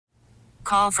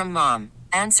call from mom.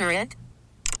 Answer it.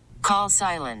 Call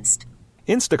silenced.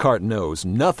 Instacart knows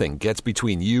nothing gets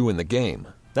between you and the game.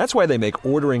 That's why they make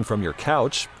ordering from your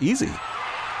couch easy.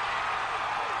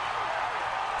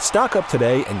 Stock up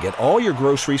today and get all your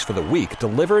groceries for the week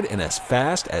delivered in as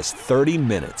fast as 30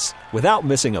 minutes without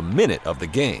missing a minute of the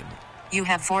game. You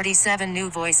have 47 new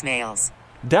voicemails.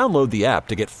 Download the app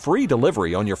to get free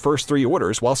delivery on your first 3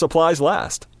 orders while supplies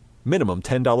last. Minimum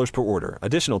 $10 per order.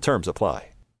 Additional terms apply.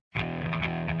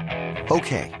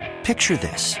 Okay, picture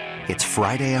this. It's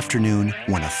Friday afternoon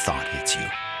when a thought hits you.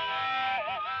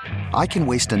 I can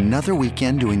waste another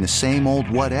weekend doing the same old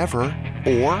whatever,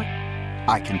 or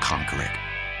I can conquer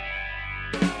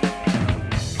it.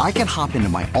 I can hop into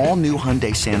my all-new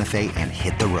Hyundai Santa Fe and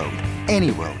hit the road.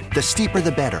 Any road. The steeper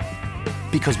the better.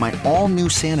 Because my all-new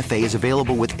Santa Fe is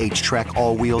available with H-Track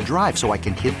all-wheel drive, so I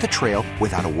can hit the trail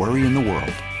without a worry in the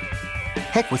world.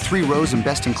 Heck, with 3 rows and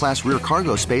best-in-class rear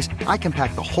cargo space, I can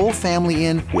pack the whole family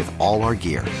in with all our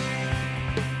gear.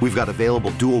 We've got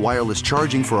available dual wireless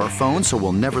charging for our phones, so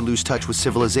we'll never lose touch with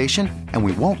civilization, and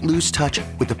we won't lose touch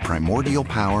with the primordial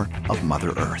power of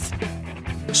Mother Earth.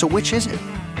 So which is it?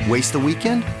 Waste the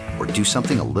weekend or do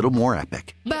something a little more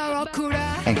epic?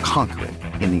 And conquer it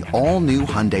in the all-new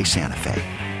Hyundai Santa Fe.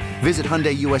 Visit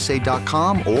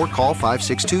HyundaiUSA.com or call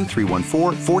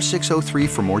 562-314-4603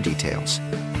 for more details.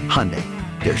 Hyundai,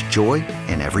 there's joy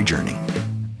in every journey.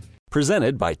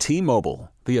 Presented by T-Mobile,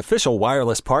 the official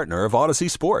wireless partner of Odyssey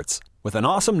Sports. With an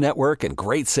awesome network and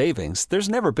great savings, there's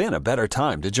never been a better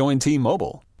time to join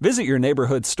T-Mobile. Visit your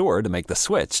neighborhood store to make the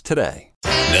switch today.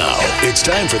 Now, it's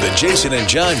time for the Jason and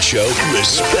John Show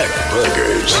Respect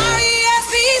Burgers.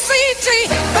 R-E-S-P-C-T,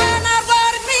 find out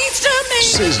what it means to me.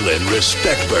 Sizzling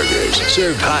Respect Burgers,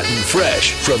 served hot and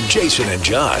fresh from Jason and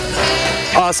John.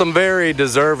 Some very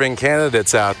deserving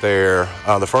candidates out there,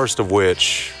 the first of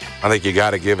which, I think you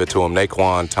got to give it to him,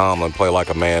 Nae'Qwan Tomlin, play like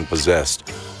a man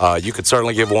possessed. You could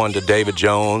certainly give one to David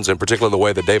Jones, in particular the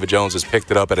way that David Jones has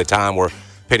picked it up at a time where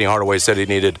Penny Hardaway said he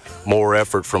needed more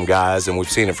effort from guys, and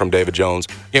we've seen it from David Jones.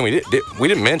 Again, we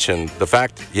didn't mention the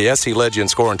fact, yes, he led you in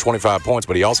scoring 25 points,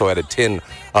 but he also had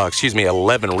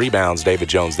 11 rebounds, David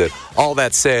Jones did. All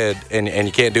that said, and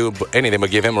you can't do anything but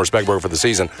give him a respect burger for the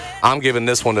season, I'm giving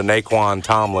this one to Nae'Qwan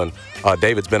Tomlin.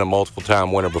 David's been a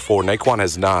multiple-time winner before. Nae'Qwan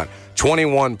has not.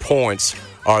 21 points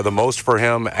are the most for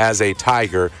him as a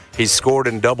Tiger. He's scored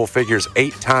in double figures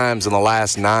 8 times in the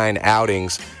last 9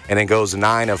 outings, and then goes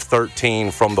 9 of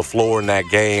 13 from the floor in that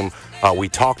game. We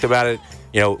talked about it,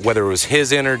 whether it was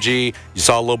his energy. You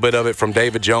saw a little bit of it from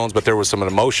David Jones, but there was some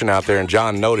emotion out there, and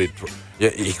John noted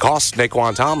he cost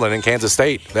Nae'Qwan Tomlin in Kansas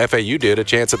State, the FAU did, a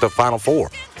chance at the Final Four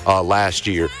last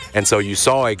year. And so you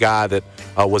saw a guy that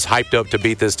was hyped up to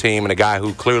beat this team, and a guy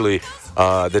who clearly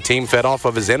the team fed off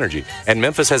of his energy. And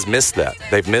Memphis has missed that.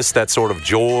 They've missed that sort of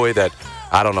joy, that,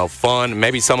 fun.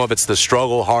 Maybe some of it's the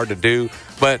struggle, hard to do.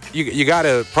 But you got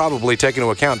to probably take into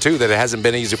account, too, that it hasn't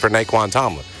been easy for Nae'Qwan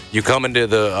Tomlin. You come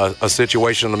into a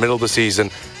situation in the middle of the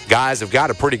season, guys have got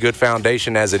a pretty good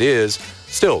foundation as it is.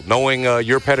 Still, knowing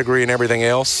your pedigree and everything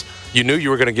else, you knew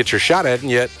you were going to get your shot at it,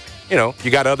 and yet,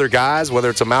 you got other guys, whether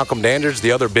it's a Malcolm Dandridge,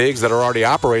 the other bigs that are already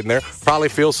operating there, probably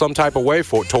feel some type of way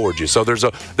towards you. So there's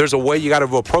a way you got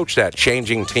to approach that,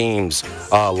 changing teams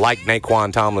like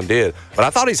Nae'Qwan Tomlin did. But I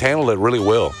thought he's handled it really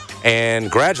well. And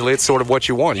gradually, it's sort of what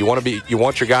you want. You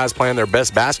want your guys playing their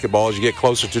best basketball as you get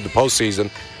closer to the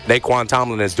postseason. Nae'Qwan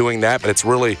Tomlin is doing that, but it's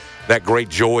really that great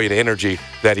joy and energy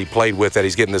that he played with that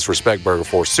he's getting this respect burger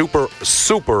for. Super,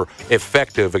 super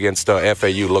effective against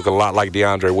FAU, looking a lot like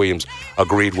DeAndre Williams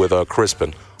agreed with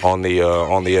Crispin on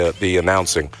the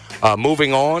announcing.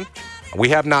 Moving on, we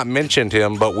have not mentioned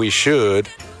him, but we should.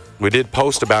 We did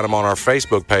post about him on our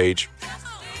Facebook page.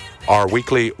 Our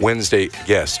weekly Wednesday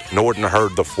guest, Norton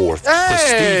Hurd IV.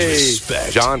 Hey!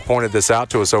 John pointed this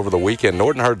out to us over the weekend.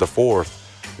 Norton Hurd IV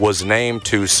was named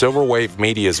to Silver Wave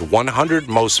Media's 100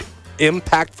 most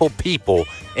impactful people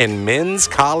in men's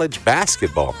college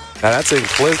basketball. Now, that's a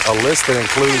list that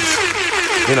includes,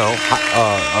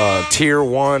 Tier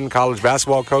 1 college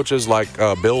basketball coaches like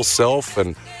Bill Self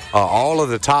and all of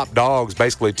the top dogs,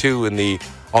 basically, too, on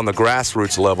the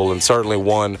grassroots level, and certainly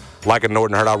one like a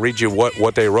Norton Hurd. I'll read you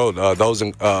what they wrote.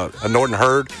 Norton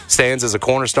Hurd stands as a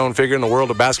cornerstone figure in the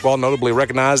world of basketball, notably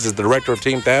recognized as the director of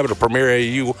Team Tab at a premier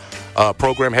AAU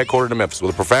program headquartered in Memphis. With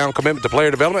a profound commitment to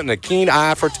player development and a keen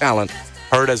eye for talent,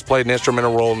 Hurd has played an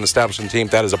instrumental role in establishing Team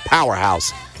Tab as a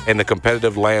powerhouse in the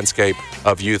competitive landscape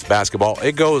of youth basketball.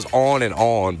 It goes on and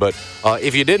on, but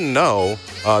if you didn't know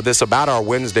this about our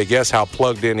Wednesday guest, how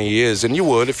plugged in he is, and you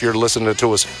would if you're listening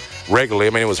to us regularly. I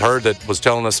mean, it was Hurd that was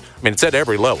telling us, I mean, it's at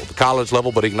every level, the college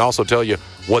level, but he can also tell you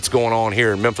what's going on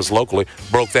here in Memphis locally.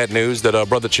 Broke that news that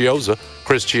Brother Chioza,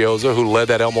 Chris Chioza, who led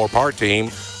that Elmore Park team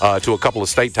to a couple of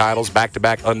state titles,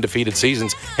 back-to-back undefeated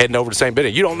seasons, heading over to St.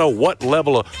 Benedict. You don't know what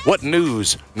level of, what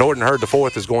news Norton Hurd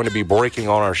IV is going to be breaking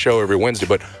on our show every Wednesday,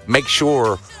 but make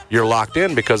sure you're locked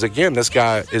in because, again, this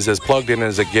guy is as plugged in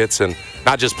as it gets, and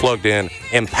not just plugged in,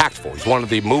 impactful. He's one of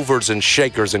the movers and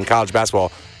shakers in college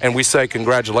basketball, and we say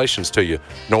congratulations to you,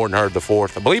 Norton Hurd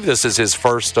IV. I believe this is his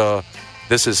first time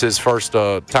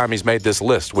he's made this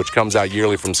list, which comes out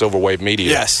yearly from Silver Wave Media.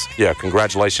 Yes. Yeah,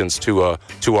 congratulations to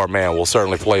our man. We'll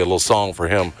certainly play a little song for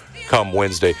him come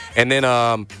Wednesday. And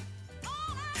then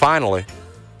finally,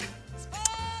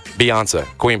 Beyonce,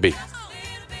 Queen B.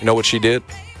 You know what she did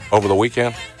over the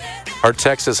weekend? Her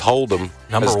Texas Hold'em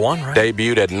 #1, right?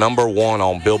 Debuted at #1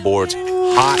 on Billboard's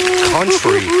Hot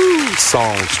Country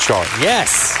Songs chart.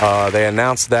 Yes. They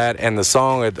announced that, and the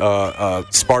song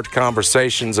sparked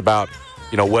conversations about,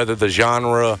 whether the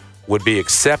genre would be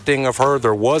accepting of her.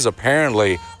 There was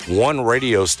apparently one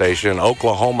radio station,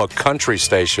 Oklahoma country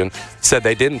station, said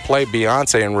they didn't play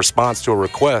Beyonce in response to a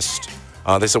request.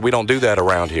 They said, we don't do that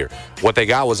around here. What they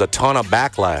got was a ton of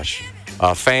backlash.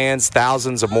 Fans,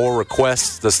 thousands of more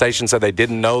requests. The station said they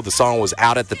didn't know the song was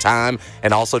out at the time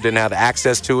and also didn't have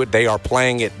access to it. They are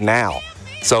playing it now.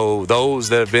 So those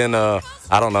that have been,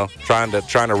 trying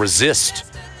to resist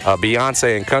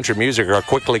Beyonce and country music are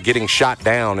quickly getting shot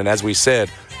down. And as we said,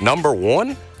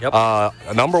 #1, Yep.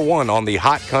 #1 on the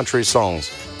Hot Country Songs.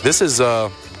 This is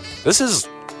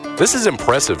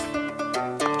impressive.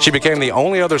 She became the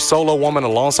only other solo woman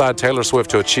alongside Taylor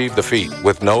Swift to achieve the feat,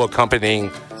 with no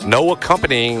accompanying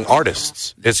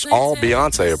artists. It's all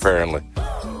Beyonce, apparently.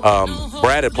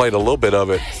 Brad had played a little bit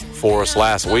of it for us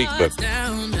last week, but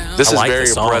this is very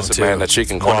impressive, man, that she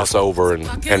can cross over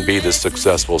and be this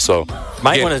successful. So,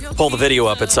 might want to pull the video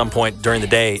up at some point during the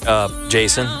day,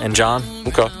 Jason and John.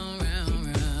 Okay.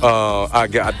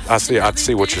 I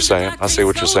see what you're saying. I see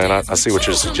what you're saying. I see what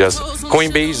you're suggesting.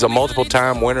 Queen Bee's a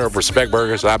multiple-time winner of Respect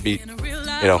Burgers. I'd be,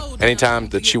 anytime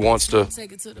that she wants to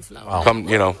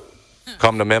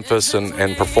come to Memphis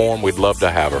and perform, we'd love to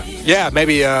have her. Yeah,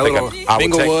 maybe a little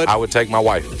Minglewood. I would take my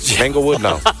wife. Minglewood,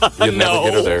 no. You'd never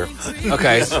get her there.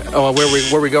 Okay.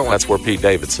 Where we going? That's where Pete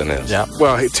Davidson is. Yeah.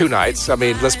 Well, 2 nights. I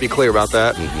mean, let's be clear about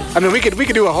that. Mm-hmm. I mean, we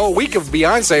could do a whole week of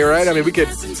Beyonce, right? I mean, we could.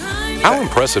 How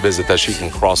impressive is it that she can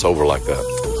cross over like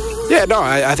that? Yeah, no,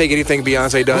 I think anything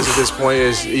Beyonce does at this point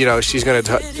is, she's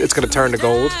it's gonna turn to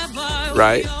gold,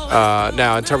 right?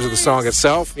 Now, in terms of the song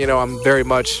itself, I'm very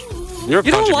much. You're a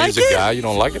country music guy. You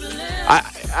don't like it?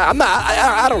 I'm not.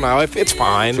 I don't know. It's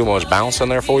fine. Too much bounce in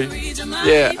there for you?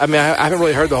 Yeah, I mean, I haven't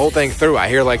really heard the whole thing through. I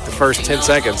hear like the first 10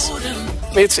 seconds.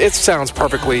 I mean, it sounds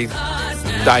perfectly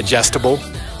digestible.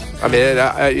 I mean,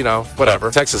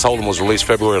 whatever. Texas Hold'em was released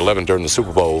February 11th during the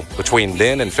Super Bowl. Between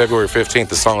then and February 15th,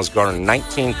 the song has garnered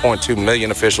 19.2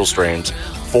 million official streams,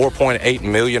 4.8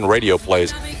 million radio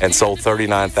plays, and sold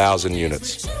 39,000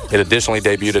 units. It additionally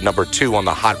debuted at #2 on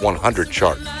the Hot 100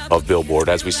 chart of Billboard.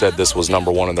 As we said, this was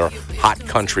 #1 in their Hot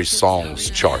Country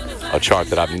Songs chart, a chart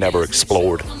that I've never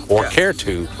explored or cared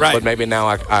to. Right. But maybe now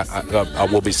I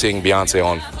will be seeing Beyonce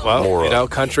on more of.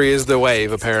 Country is the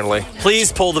wave, apparently.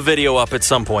 Please pull the video up at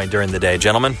some point during the day,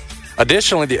 gentlemen.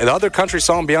 Additionally, the other country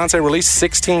song, Beyonce released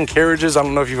 16 Carriages. I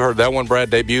don't know if you've heard that one,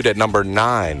 Brad. Debuted at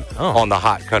 #9 on the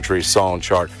Hot Country Song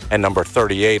chart and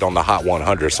 #38 on the Hot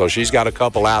 100. So she's got a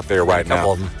couple out there right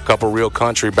now. A couple real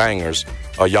country bangers.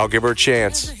 Y'all give her a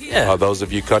chance. Yeah. Those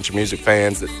of you country music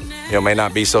fans that may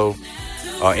not be so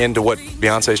into what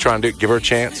Beyonce's trying to do, give her a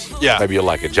chance. Yeah. Maybe you'll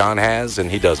like it. John has,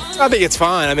 and he doesn't. I think it's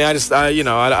fine. I mean,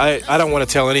 I don't want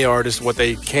to tell any artist what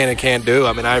they can and can't do.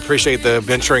 I mean, I appreciate the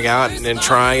venturing out and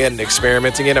trying it and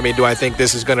experimenting it. I mean, do I think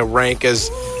this is going to rank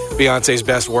as Beyonce's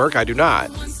best work? I do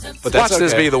not. But that's Watch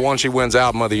this be the one she wins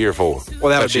Album of the Year for. Well,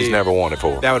 that would she's never won it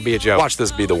for. That would be a joke. Watch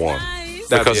this be the one.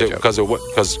 Because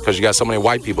you got so many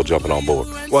white people jumping on board.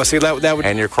 Well, see, that would.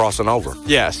 And you're crossing over.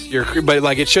 Yes, but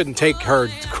like it shouldn't take her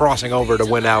crossing over to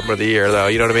win Album of the Year, though.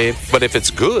 You know what I mean? But if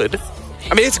it's good,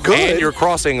 I mean, it's good. And you're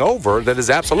crossing over, that is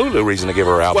absolutely a reason to give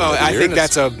her Album of the Year. Well, I think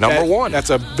that's #1. That's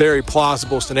a very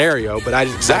plausible scenario. But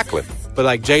exactly. But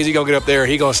like Jay-Z gonna get up there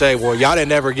and he gonna say, well, y'all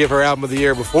didn't ever give her Album of the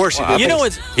Year before she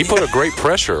did. He put a great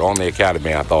pressure on the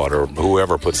Academy, I thought, or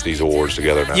whoever puts these awards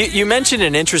together now. You mentioned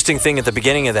an interesting thing at the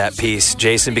beginning of that piece,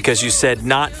 Jason, because you said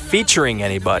not featuring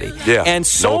anybody. Yeah. And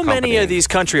so many of these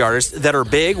country artists that are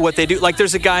big, what they do, like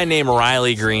there's a guy named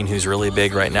Riley Green who's really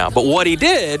big right now. But what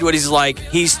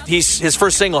he's his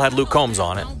first single had Luke Combs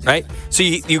on it, right? So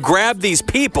you grab these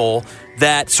people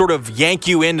that sort of yank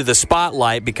you into the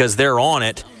spotlight because they're on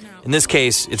it. In this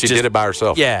case, it's She did it by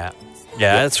herself. Yeah,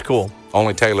 that's cool.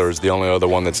 Only Taylor is the only other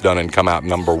one that's done and come out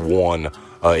number one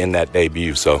in that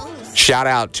debut. So shout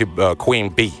out to Queen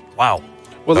B. Wow.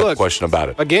 Well, No look, question about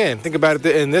it. Again, think about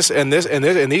it in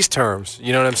these terms.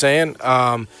 You know what I'm saying?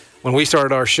 When we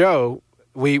started our show,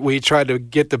 we tried to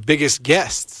get the biggest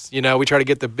guests. You know, we tried to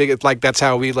get the biggest. Like that's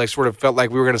how we like sort of felt like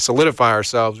we were going to solidify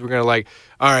ourselves. We were going to like,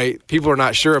 all right, people are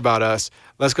not sure about us.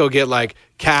 Let's go get like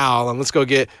Cal, and let's go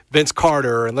get Vince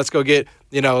Carter, and let's go get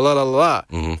la la la.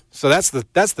 Mm-hmm. So that's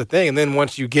the thing. And then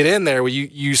once you get in there,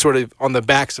 you sort of on the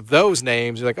backs of those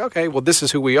names, you're like, okay, well this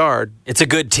is who we are. It's a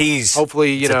good tease.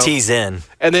 Hopefully, it's a tease in.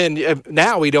 And then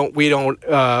now we don't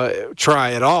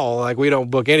try at all. Like we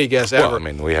don't book any guests ever. Well, I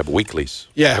mean, we have weeklies.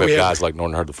 Yeah, we have guys like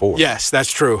Norton Hurd IV. Yes,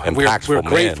 that's true. Impactful we're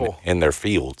grateful men in their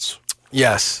fields.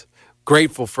 Yes,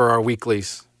 grateful for our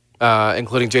weeklies.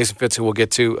 Including Jason Fitz, who we'll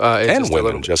get to. And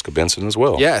women, Jessica Benson as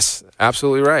well. Yes,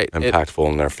 absolutely right. Impactful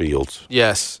in their fields.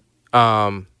 Yes.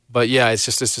 But yeah, it's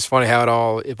just funny how it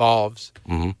all evolves.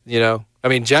 Mm-hmm. You know? I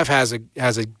mean, Jeff has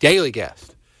a daily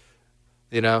guest.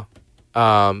 You know?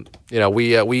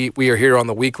 We are here on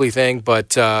the weekly thing,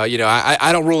 but,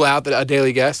 I don't rule out a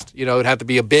daily guest. You know, it'd have to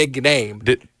be a big name.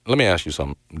 Let me ask you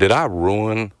something. Did I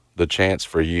ruin the chance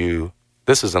for you?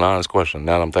 This is an honest question.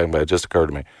 Now that I'm thinking about it, it just occurred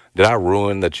to me. Did I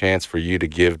ruin the chance for you to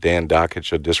give Dan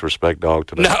Dockich a disrespect dog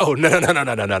today? No.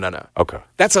 Okay.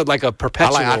 That's like a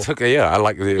perpetual. I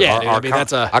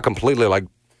completely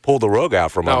pulled the rug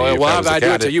out from under you. Well, I do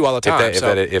it to you all the time.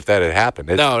 If that had happened.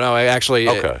 Actually.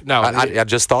 Okay. I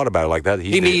just thought about it like that.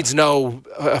 He needs no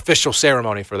official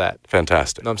ceremony for that.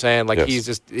 Fantastic. You know what I'm saying? Like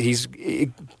he's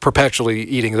perpetually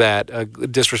eating that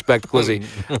disrespect glizzy.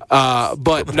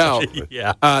 But no.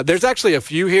 Yeah. There's actually a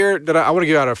few here that I want to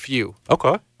give out a few.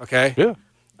 Okay.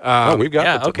 Yeah. We've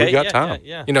got time.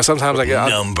 Yeah. You know, sometimes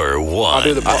Number one.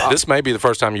 This may be the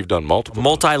first time you've done multiple.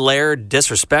 Multi-layered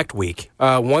disrespect week.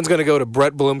 One's going to go to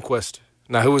Brett Bloomquist.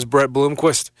 Now, who is Brett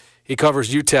Bloomquist? He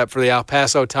covers UTEP for the El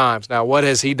Paso Times. Now, what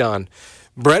has he done?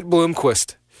 Brett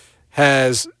Bloomquist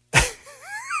has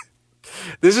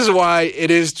 – this is why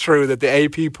it is true that the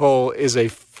AP poll is a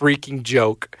freaking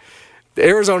joke. The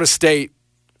Arizona State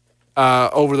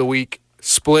over the week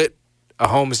split a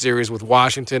home series with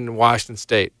Washington and Washington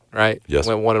State, right? Yes.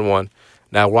 Went 1-1.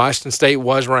 Now, Washington State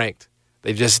was ranked.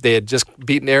 They had just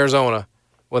beaten Arizona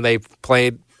when they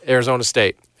played Arizona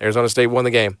State. Arizona State won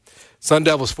the game. Sun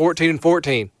Devils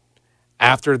 14-14.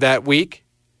 After that week,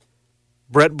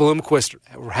 Brett Bloomquist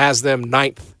has them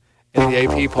 9th in the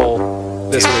AP poll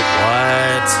this week. What?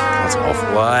 That's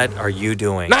awful. What are you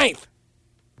doing? 9th.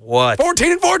 What?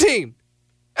 14-14.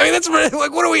 I mean, that's like,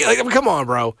 what are we? Like, I mean, come on,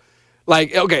 bro.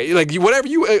 Like, okay, like whatever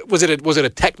you was it a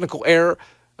technical error?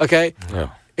 Okay,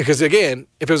 yeah. Because again,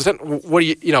 if it was, what do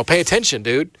you pay attention,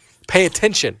 dude? Pay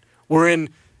attention. We're in,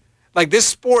 like, this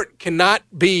sport cannot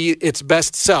be its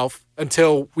best self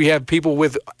until we have people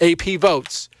with AP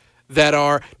votes that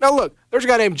are. Now, look, there's a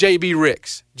guy named J.B.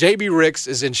 Ricks. J.B. Ricks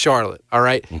is in Charlotte. All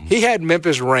right, He had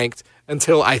Memphis ranked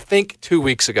until I think 2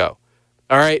 weeks ago.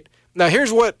 All right. Now,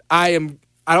 here's what I am.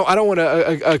 I don't want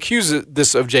to accuse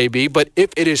this of JB, but if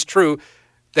it is true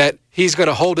that he's going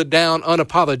to hold it down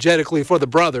unapologetically for the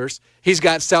brothers, he's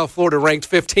got South Florida ranked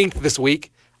 15th this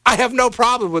week. I have no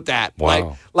problem with that.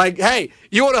 Wow. Like, hey,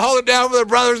 you want to hold it down for the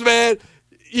brothers, man?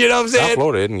 You know what I'm saying? South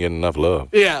Florida isn't getting enough love.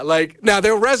 Yeah, like, now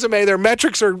their resume, their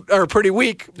metrics are pretty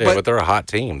weak. Yeah, but they're a hot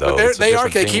team, though. But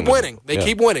they keep winning. They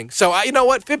keep winning. So, you know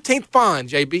what? 15th, fine,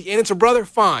 JB. And it's a brother,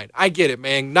 fine. I get it,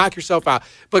 man. Knock yourself out.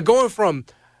 But going from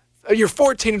you're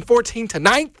 14-14 to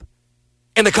 9th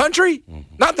in the country,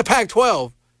 not the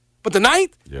Pac-12, but the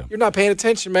 9th, You're not paying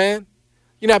attention, man.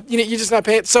 You're just not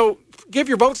paying. So give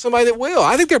your vote to somebody that will.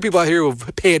 I think there are people out here who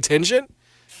pay attention.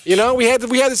 You know, we had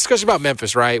this discussion about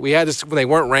Memphis, right? We had this when they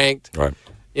weren't ranked, right?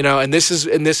 You know, and this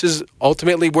is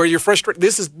ultimately where your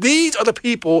these are the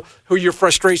people who your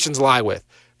frustrations lie with.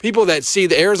 People that see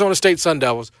the Arizona State Sun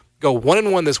Devils go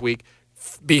 1-1 this week,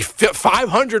 be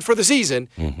 500 for the season,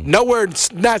 nowhere,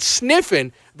 not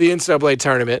sniffing the NCAA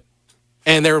tournament,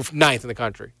 and they're 9th in the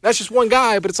country. That's just one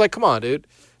guy, but it's like, come on, dude.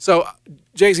 So,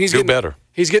 Jason,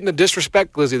 he's getting a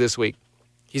disrespect glizzy this week.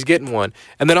 He's getting one.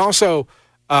 And then also,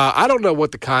 I don't know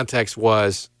what the context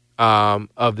was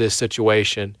of this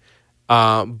situation,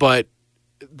 but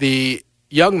the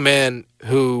young men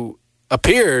who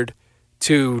appeared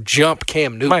to jump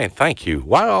Cam Newton. Man, thank you.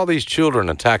 Why are all these children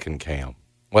attacking Cam,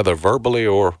 whether verbally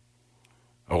or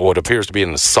what appears to be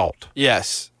an assault?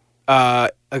 Yes.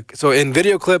 So in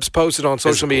video clips posted on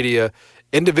social media,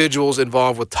 individuals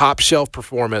involved with Top Shelf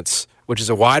Performance, which is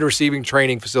a wide receiving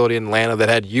training facility in Atlanta that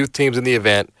had youth teams in the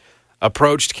event,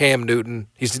 approached Cam Newton.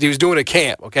 He was doing a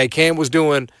camp, okay? Cam was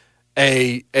doing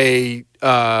a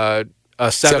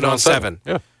 7-on-7.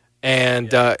 Yeah.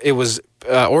 And it was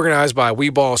organized by We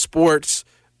Ball Sports,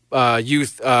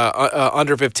 youth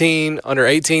under 15, under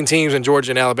 18 teams in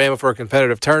Georgia and Alabama for a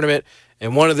competitive tournament.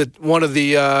 And one of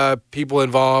the people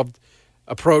involved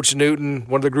approached Newton.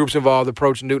 One of the groups involved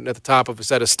approached Newton at the top of a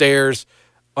set of stairs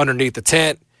underneath the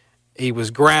tent. He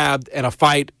was grabbed, and a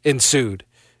fight ensued.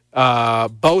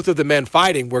 Both of the men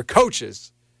fighting were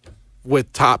coaches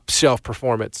with Top Shelf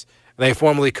Performance. They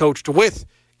formerly coached with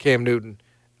Cam Newton,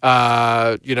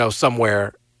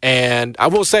 somewhere. And I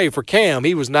will say for Cam,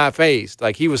 he was not fazed.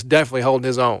 Like, he was definitely holding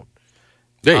his own.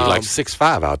 Yeah, he's like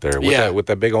 6'5" out there with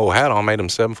that big old hat on, made him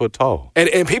 7 foot tall.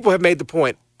 And people have made the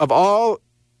point of all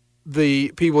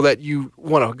the people that you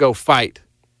want to go fight,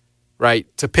 right?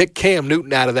 To pick Cam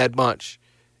Newton out of that bunch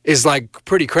is like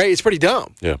pretty crazy. It's pretty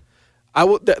dumb. Yeah.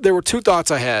 There were two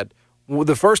thoughts I had. Well,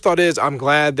 the first thought is I'm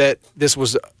glad that this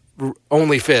was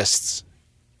only fists,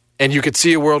 and you could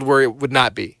see a world where it would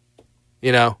not be.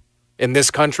 In this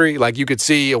country, like, you could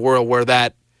see a world where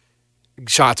that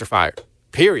shots are fired.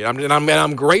 Period.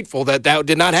 I'm grateful that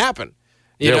did not happen.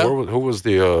 You know? Who was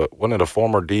one of the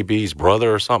former DB's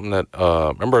brother or something that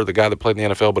remember the guy that played in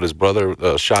the NFL, but his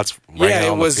brother shots rang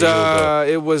on the field?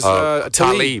 It was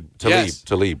Talib.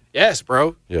 Talib. Yes,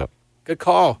 bro. Yeah. Good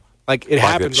call. Like, it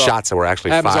happens. Shots that were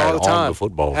actually fired all the time. on the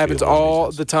football happens field.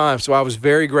 all the time. So I was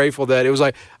very grateful that it was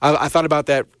like I thought about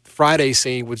that Friday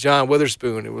scene with John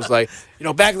Witherspoon. It was like,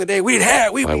 back in the day we didn't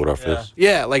have we with our fists.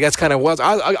 Yeah, like that's kind of was.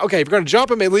 Okay, if you're gonna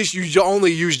jump him, at least you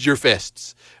only used your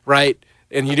fists, right?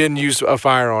 And you didn't use a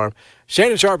firearm.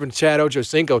 Shannon Sharp and Chad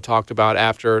Ochocinco talked about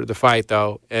after the fight,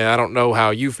 though, and I don't know how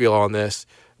you feel on this,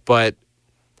 but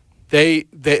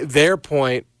their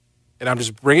point, and I'm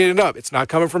just bringing it up. It's not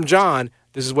coming from John.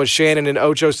 This is what Shannon and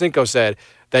Ochocinco said,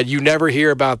 that you never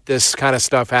hear about this kind of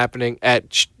stuff happening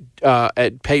at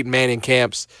Peyton Manning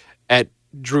camps, at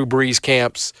Drew Brees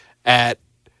camps, at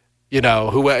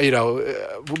whoever's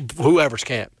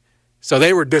camp. So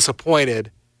they were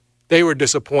disappointed. They were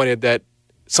disappointed that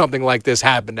something like this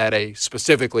happened at a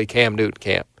specifically Cam Newton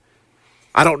camp.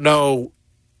 I don't know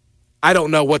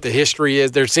what the history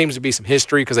is. There seems to be some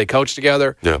history because they coach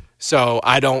together. Yeah. So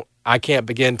I can't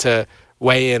begin to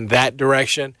weigh in that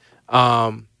direction.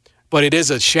 But it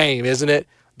is a shame, isn't it,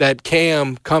 that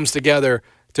Cam comes together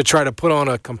to try to put on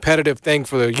a competitive thing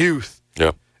for the youth.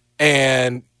 Yeah.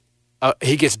 And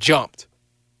he gets jumped.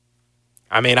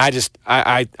 I mean,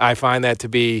 I find that to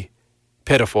be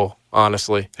pitiful,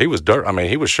 honestly. He was dirt. I mean,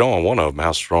 he was showing one of them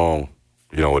how strong,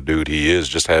 a dude he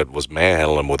is. Was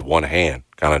manhandling him with one hand,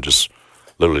 kind of just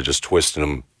literally just twisting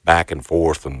him back and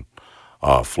forth and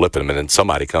flipping him, and then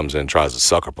somebody comes in and tries to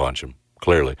sucker punch him.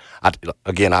 Clearly,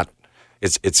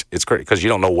 it's great because you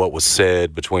don't know what was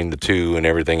said between the two and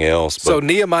everything else. But. So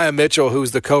Nehemiah Mitchell,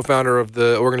 who's the co-founder of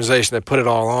the organization that put it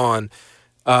all on,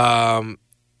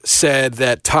 said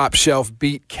that Top Shelf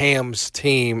beat Cam's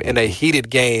team in a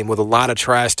heated game with a lot of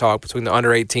trash talk between the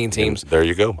under 18 teams. And there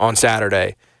you go on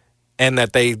Saturday, and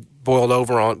that they boiled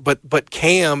over on. But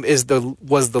Cam was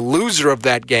the loser of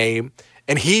that game,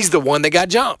 and he's the one that got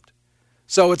jumped.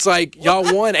 So it's like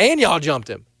y'all won and y'all jumped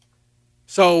him.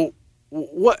 So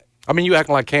what? I mean, you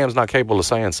acting like Cam's not capable of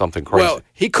saying something crazy. Well,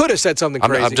 he could have said something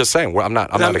crazy. I'm just saying. I'm not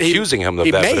accusing him of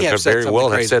that. But he could very well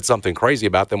have said something crazy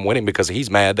about them winning because he's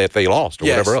mad that they lost or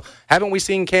whatever else. Haven't we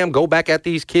seen Cam go back at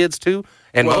these kids too?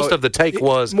 And most of the take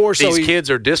was these kids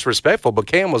are disrespectful, but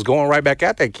Cam was going right back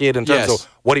at that kid in terms of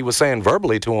what he was saying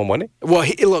verbally to him, wasn't he?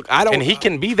 Well, and he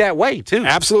can be that way too.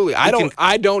 Absolutely,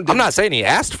 I'm not saying he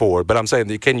asked for it, but I'm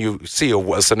saying can you see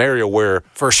a scenario where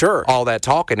for sure all that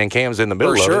talking and Cam's in the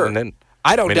middle of it, and then.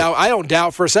 I don't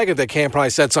doubt for a second that Cam probably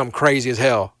said something crazy as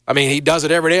hell. I mean, he does it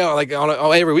every day, like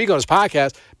every week on his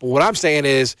podcast. But what I'm saying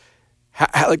is,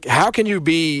 how can you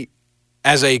be,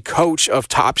 as a coach of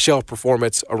Top Shelf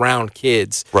Performance around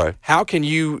kids, right? How can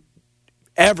you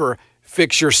ever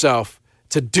fix yourself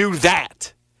to do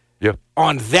that? Yeah.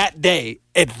 On that day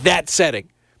at that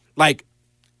setting, like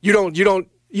you don't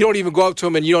even go up to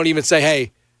him and you don't even say,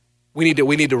 "Hey, we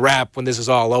need to wrap when this is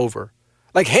all over."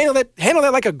 Like handle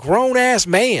that like a grown ass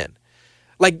man.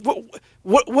 Like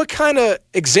what kind of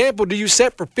example do you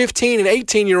set for 15 and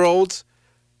 18-year-olds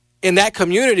in that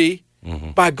community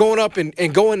by going up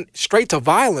and going straight to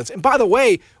violence? And by the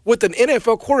way, with an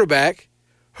NFL quarterback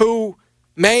who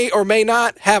may or may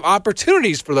not have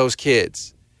opportunities for those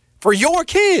kids, for your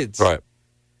kids. Right.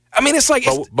 I mean, it's like,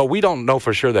 but we don't know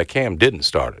for sure that Cam didn't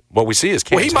start it. What we see is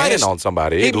Cam's hand on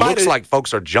somebody. It looks like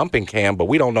folks are jumping Cam, but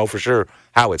we don't know for sure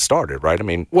how it started, right? I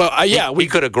mean, we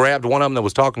could have grabbed one of them that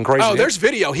was talking crazy. Oh, there's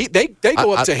video. They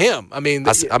go up to him. I mean,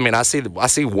 I see.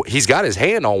 He's got his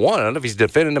hand on one. I don't know if he's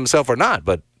defending himself or not,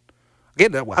 but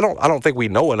again, I don't think we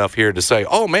know enough here to say,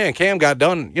 oh man, Cam got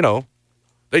done.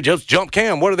 They just jumped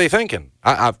Cam. What are they thinking?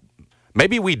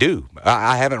 Maybe we do.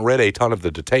 I haven't read a ton of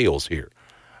the details here.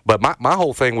 But my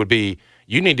whole thing would be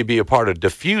you need to be a part of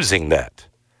diffusing that,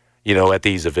 at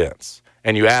these events.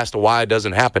 And you asked why it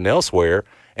doesn't happen elsewhere.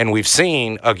 And we've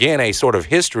seen, again, a sort of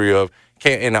history of –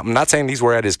 and I'm not saying these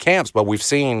were at his camps, but we've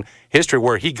seen history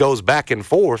where he goes back and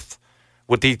forth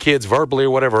with these kids verbally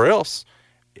or whatever else.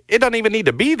 It doesn't even need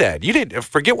to be that. You didn't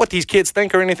forget what these kids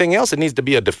think or anything else. It needs to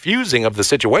be a diffusing of the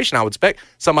situation. I would expect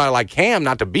somebody like Cam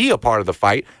not to be a part of the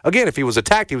fight. Again, if he was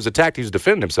attacked, he was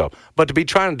defending himself. But to be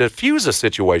trying to diffuse a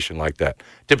situation like that,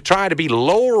 to try to be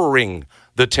lowering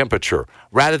the temperature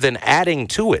rather than adding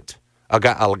to it, a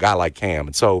guy like Cam.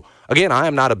 And so, again, I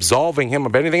am not absolving him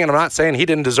of anything, and I'm not saying he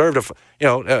didn't deserve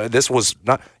to. This was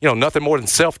not, nothing more than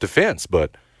self-defense,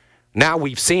 but. Now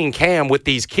we've seen Cam with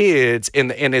these kids,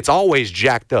 and it's always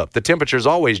jacked up. The temperature's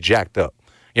always jacked up.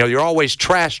 You're always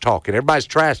trash talking. Everybody's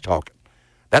trash talking.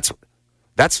 That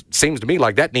seems to me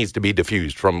like that needs to be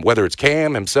diffused from whether it's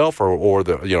Cam himself or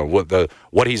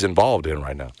what he's involved in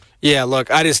right now. Yeah, look,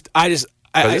 there's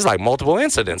like multiple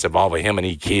incidents involving him and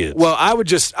these kids. Well, I would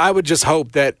just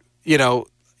hope that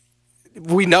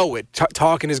we know it.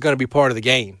 Talking is going to be part of the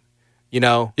game.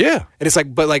 Yeah, and it's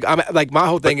like, but my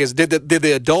whole thing is, did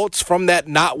the adults from that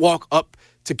not walk up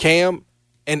to Cam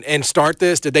and start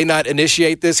this? Did they not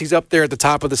initiate this? He's up there at the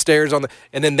top of the stairs and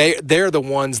then they're the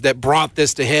ones that brought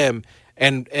this to him.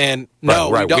 And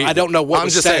no, right. I don't know what I'm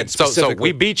just saying. So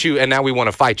we beat you, and now we want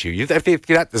to fight you.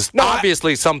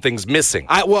 Obviously, something's missing.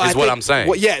 What I'm saying.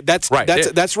 Well, yeah, that's right.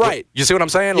 That's right. You see what I'm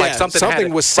saying? Yeah, like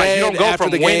something was said. You don't go after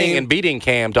from the winning game and beating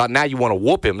Cam to now you want to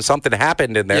whoop him. Something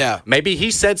happened in there. Yeah. Maybe he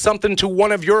said something to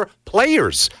one of your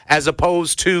players as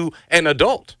opposed to an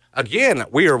adult. Again,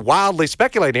 we are wildly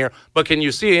speculating here, but can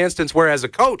you see an instance where, as a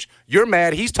coach, you're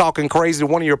mad he's talking crazy to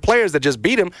one of your players that just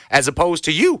beat him, as opposed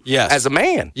to you, as a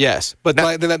man? Yes, but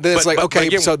now, then it's like, okay,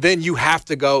 again, so then you have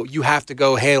to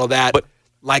go handle that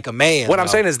like a man. What I'm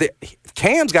saying is that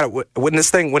Cam's got to,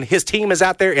 when his team is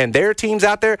out there and their team's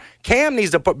out there, Cam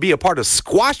needs to be a part of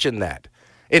squashing that.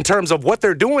 In terms of what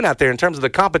they're doing out there, in terms of the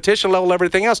competition level,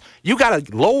 everything else, you got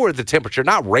to lower the temperature,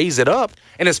 not raise it up.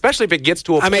 And especially if it gets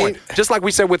to a point, just like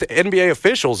we said with NBA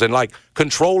officials and like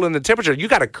controlling the temperature, you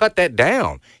got to cut that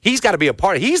down. He's got to be a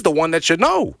part. He's the one that should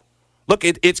know. Look,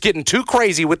 it's getting too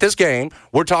crazy with this game.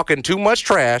 We're talking too much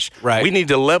trash. Right. We need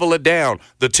to level it down.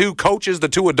 The two coaches, the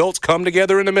two adults come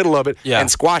together in the middle of it and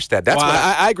squash that. That's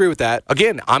I agree with that.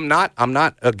 Again, I'm not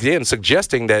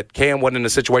suggesting that Cam wasn't in a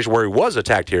situation where he was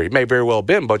attacked here. He may very well have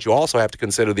been, but you also have to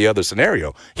consider the other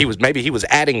scenario. Maybe he was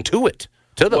adding to it.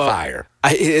 To the fire.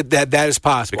 That is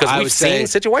possible. Because we've seen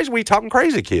situations where he's talking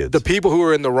crazy kids. The people who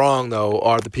are in the wrong, though,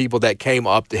 are the people that came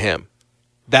up to him.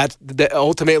 That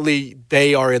ultimately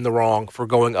they are in the wrong for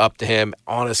going up to him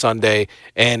on a Sunday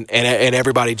and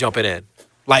everybody jumping in.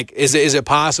 Like, is it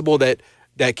possible that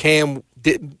Cam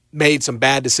made some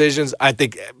bad decisions? I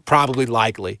think probably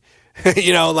likely.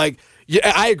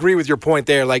 I agree with your point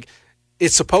there. Like,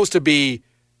 it's supposed to be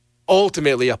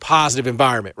ultimately a positive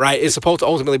environment, right? It's supposed to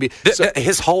ultimately be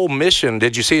his whole mission.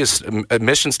 Did you see his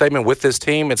mission statement with this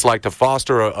team? It's like to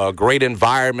foster a great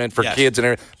environment for kids and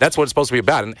everything. That's what it's supposed to be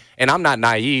about. And I'm not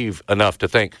naive enough to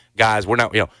think, guys, we're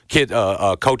not,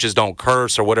 coaches don't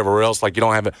curse or whatever else. Like, you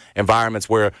don't have environments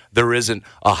where there isn't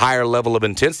a higher level of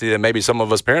intensity than maybe some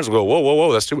of us parents will go,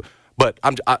 whoa, that's too. But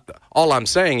all I'm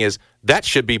saying is that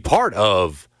should be part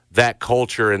of that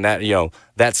culture and that,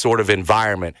 that sort of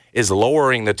environment is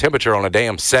lowering the temperature on a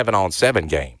damn 7-on-7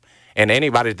 game. And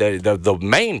anybody, the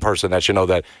main person that should know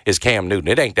that is Cam Newton.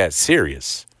 It ain't that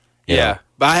serious. Yeah.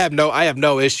 But I have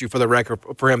no issue for the record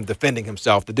for him defending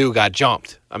himself. The dude got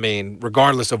jumped. I mean,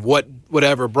 regardless of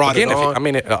whatever brought it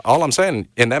on. All I'm saying,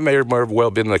 and that may have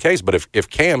well been the case, but if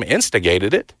Cam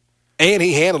instigated it, and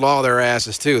he handled all their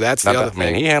asses, too. That's the other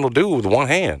thing. He handled dude with one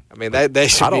hand. I mean, that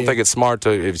should I don't think it's smart to,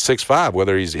 if he's 6'5",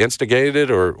 whether he's instigated it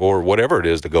or whatever it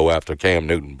is to go after Cam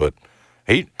Newton. But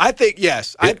I think,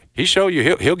 yes. He show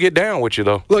you. He'll get down with you,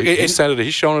 though. Look, he's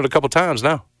shown it a couple times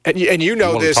now. And you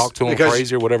know this. Talk to him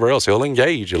crazy or whatever else. He'll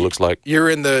engage, it looks like. You're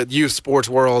in the youth sports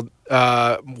world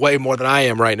way more than I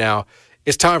am right now.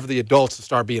 It's time for the adults to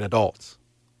start being adults.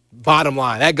 Bottom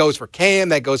line. That goes for Cam.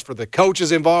 That goes for the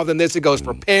coaches involved in this. It goes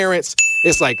for parents.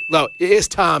 It's like, look, it's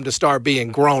time to start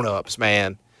being grown-ups,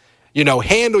 man.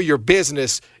 handle your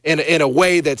business in a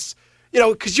way that's,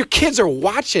 because your kids are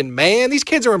watching, man. These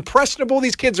kids are impressionable.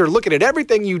 These kids are looking at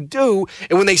everything you do.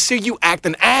 And when they see you act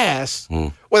an ass,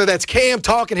 whether that's Cam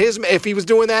talking if he was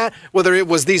doing that, whether it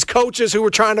was these coaches who were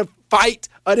trying to fight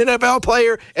an NFL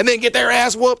player and then get their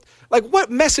ass whooped, like,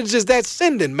 what message is that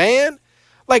sending, man?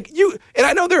 Like, and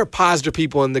I know there are positive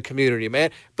people in the community,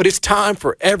 man, but it's time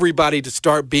for everybody to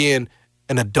start being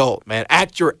an adult, man.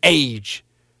 At your age.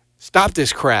 Stop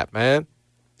this crap, man.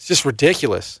 It's just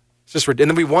ridiculous. And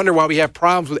then we wonder why we have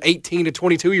problems with 18 to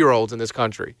 22-year-olds in this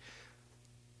country.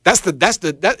 That's the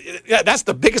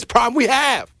biggest problem we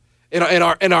have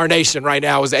in our nation right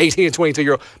now is the 18 and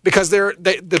 22-year-old, because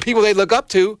the people they look up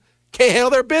to can't handle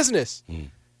their business.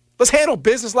 Let's handle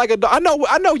business like I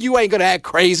know you ain't gonna act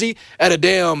crazy at a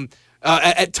damn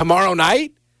at tomorrow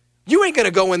night. You ain't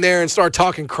gonna go in there and start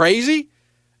talking crazy,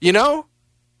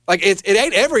 Like it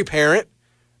ain't every parent.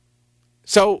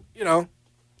 So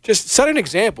just set an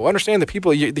example. Understand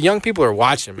the young people are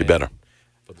watching, man. Be better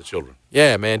for the children.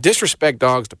 Yeah, man. Disrespect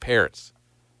dogs to parents.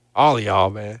 All of y'all,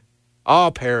 man.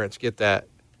 All parents get that.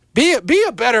 Be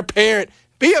a better parent.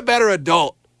 Be a better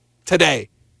adult today.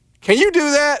 Can you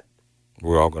do that?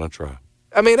 We're all going to try.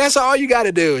 I mean, that's all you got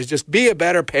to do is just be a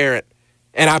better parent.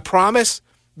 And I promise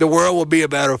the world will be a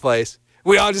better place.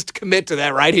 We all just commit to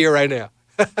that right here, right now.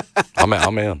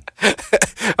 I'm in.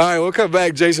 All right, we'll come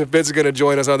back. Jason Fitz is going to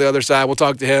join us on the other side. We'll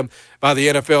talk to him about the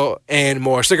NFL and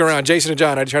more. Stick around. Jason and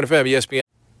John, 90 FM, ESPN.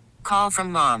 Call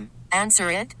from mom. Answer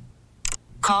it.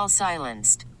 Call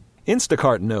silenced.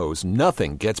 Instacart knows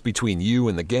nothing gets between you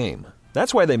and the game.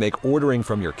 That's why they make ordering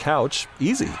from your couch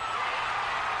easy.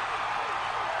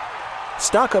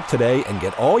 Stock up today and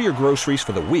get all your groceries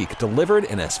for the week delivered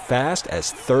in as fast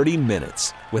as 30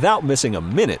 minutes without missing a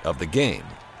minute of the game.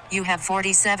 You have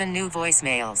 47 new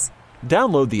voicemails.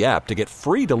 Download the app to get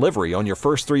free delivery on your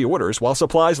first 3 orders while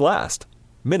supplies last.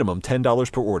 Minimum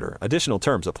 $10 per order. Additional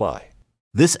terms apply.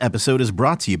 This episode is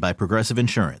brought to you by Progressive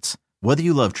Insurance. Whether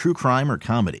you love true crime or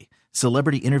comedy,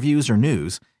 celebrity interviews or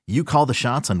news, you call the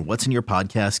shots on what's in your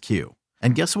podcast queue.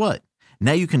 And guess what?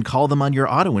 Now you can call them on your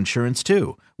auto insurance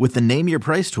too with the Name Your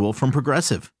Price tool from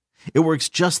Progressive. It works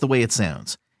just the way it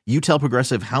sounds. You tell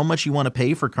Progressive how much you want to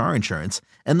pay for car insurance,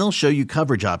 and they'll show you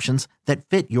coverage options that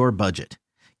fit your budget.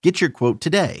 Get your quote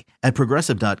today at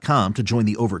Progressive.com to join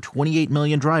the over 28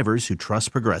 million drivers who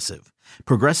trust Progressive.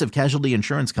 Progressive Casualty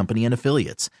Insurance Company and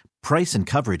Affiliates. Price and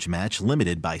coverage match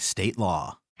limited by state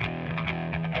law.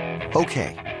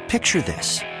 Okay, picture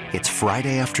this. It's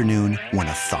Friday afternoon when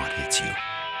a thought hits you.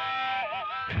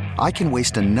 I can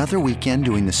waste another weekend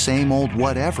doing the same old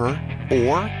whatever,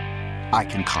 or I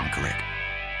can conquer it.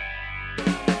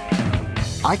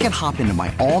 I can hop into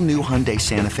my all-new Hyundai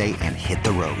Santa Fe and hit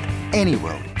the road. Any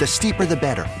road. The steeper, the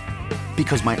better.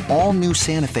 Because my all-new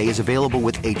Santa Fe is available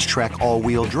with H-Track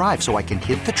all-wheel drive, so I can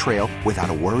hit the trail without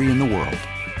a worry in the world.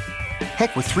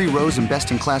 Heck, with 3 rows and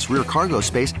best-in-class rear cargo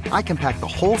space, I can pack the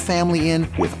whole family in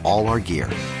with all our gear.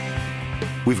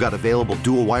 We've got available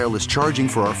dual wireless charging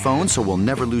for our phones, so we'll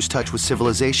never lose touch with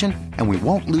civilization, and we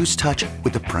won't lose touch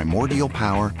with the primordial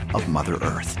power of Mother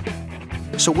Earth.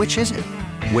 So which is it?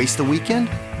 Waste the weekend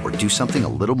or do something a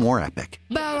little more epic?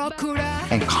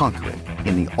 And conquer it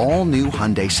in the all-new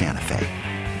Hyundai Santa Fe.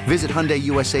 Visit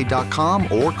HyundaiUSA.com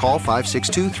or call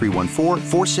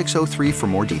 562-314-4603 for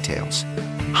more details.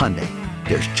 Hyundai,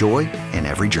 there's joy in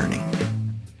every journey.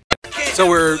 So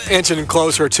we're inching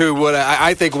closer to what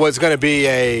I think was going to be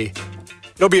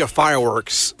it'll be a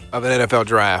fireworks of an NFL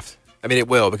draft. I mean, it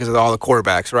will because of all the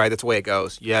quarterbacks, right? That's the way it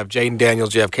goes. You have Jaden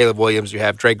Daniels, you have Caleb Williams, you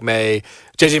have Drake May,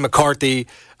 J.J. McCarthy.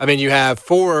 I mean, you have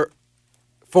four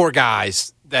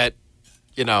guys that,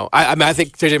 I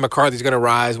think J.J. McCarthy's going to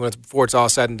rise before it's all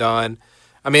said and done.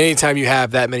 I mean, anytime you have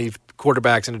that many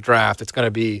quarterbacks in a draft, it's going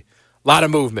to be a lot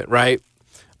of movement, right?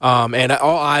 And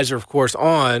all eyes are, of course,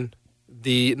 on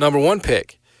the number 1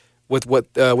 pick with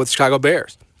the Chicago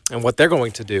Bears and what they're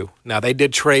going to do. Now, they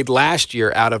did trade last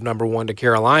year out of number 1 to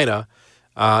Carolina,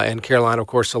 and Carolina, of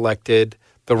course, selected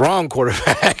the wrong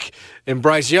quarterback in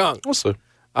Bryce Young. We'll see.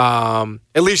 At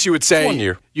least you would say 1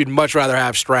 year. You'd much rather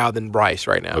have Stroud than Bryce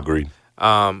right now. Agreed.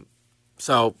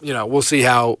 So, we'll see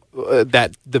how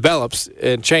that develops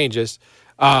and changes.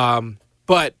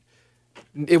 But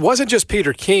it wasn't just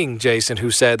Peter King, Jason,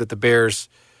 who said that the Bears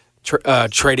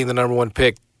trading the number 1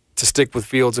 pick to stick with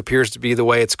Fields appears to be the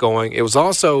way it's going. It was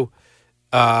also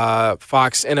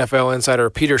Fox NFL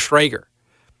insider Peter Schrager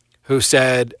who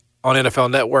said on NFL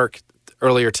Network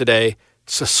earlier today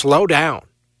to slow down.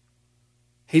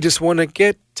 He just want to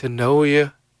get to know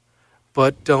you,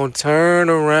 but don't turn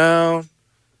around.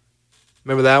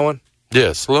 Remember that one?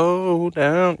 Yeah, slow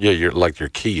down. Yeah, your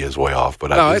key is way off, but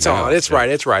no, it's on. It's right.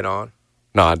 It's right on.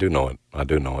 No, I do know it.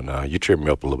 Now you cheered me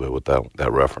up a little bit with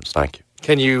that reference. Thank you.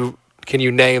 Can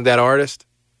you name that artist?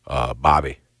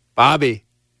 Bobby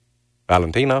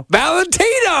Valentino.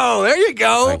 There you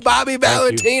go. Thank you. Bobby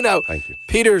Valentino. Thank you.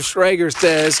 Peter Schrager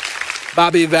says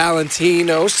Bobby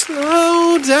Valentino,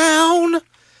 slow down.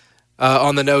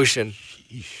 On the notion,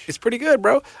 it's pretty good,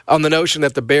 bro. On the notion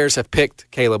that the Bears have picked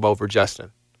Caleb over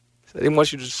Justin. So they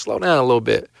want you to just slow down a little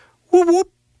bit. Whoop,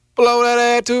 whoop. Blow that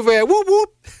ass too fast. Whoop,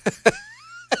 whoop.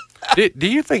 Do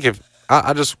you think if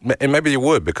I just, and maybe you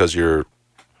would because you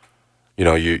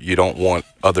don't want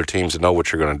other teams to know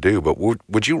what you're going to do, but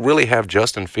would you really have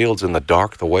Justin Fields in the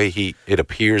dark the way it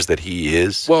appears that he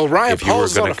is? Well, Ryan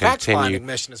Paul's on a fact-finding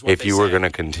mission is what if you were going to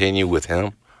continue with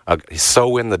him, he's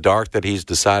so in the dark that he's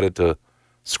decided to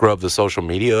scrub the social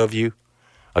media of you.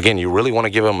 Again, you really want to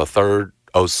give him a third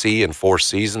OC in 4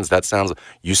 seasons? That sounds,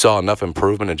 you saw enough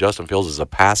improvement in Justin Fields as a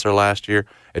passer last year.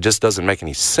 It just doesn't make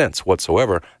any sense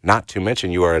whatsoever, not to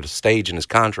mention you are at a stage in his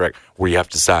contract where you have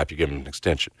to decide if you give him an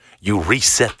extension. You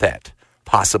reset that,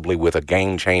 possibly with a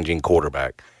game-changing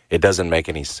quarterback. It doesn't make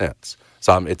any sense.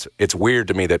 So it's weird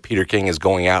to me that Peter King is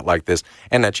going out like this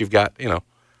and that you've got,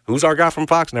 who's our guy from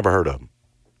Fox? Never heard of him.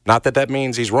 Not that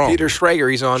means he's wrong. Peter Schrager,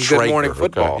 he's on Good Morning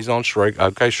Football. Okay. He's on Schrager.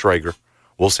 Okay, Schrager.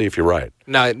 We'll see if you're right.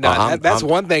 No, that's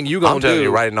one thing you're going to do. I'm telling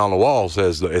you, writing on the wall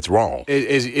says it's wrong.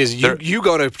 You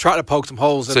go to try to poke some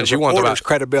holes in the reporter's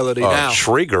credibility now.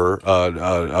 Schrager,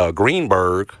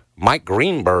 Mike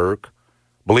Greenberg,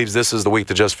 believes this is the week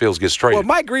that Justin Fields gets traded. Well,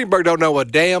 Mike Greenberg don't know a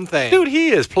damn thing. Dude,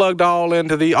 he is plugged all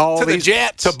into the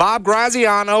Jets. To Bob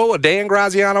Graziano, Dan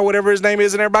Graziano, whatever his name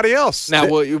is, and everybody else. Now,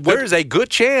 there's a good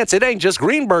chance it ain't just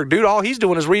Greenberg, dude. All he's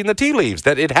doing is reading the tea leaves,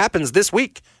 that it happens this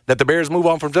week, that the Bears move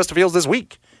on from Justin Fields this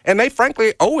week. And they,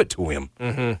 frankly, owe it to him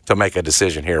to make a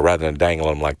decision here rather than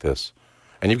dangle him like this.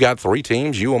 And you've got 3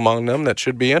 teams, you among them, that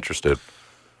should be interested.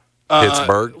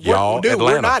 Pittsburgh, Atlanta.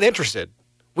 We're not interested.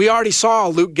 We already saw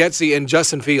Luke Getsy and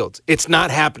Justin Fields. It's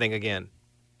not happening again.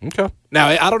 Okay. Now,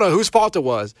 I don't know whose fault it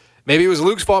was. Maybe it was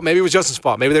Luke's fault. Maybe it was Justin's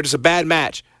fault. Maybe they're just a bad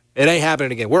match. It ain't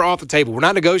happening again. We're off the table. We're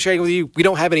not negotiating with you. We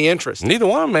don't have any interest. Neither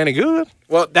one of them any good.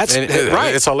 Well, that's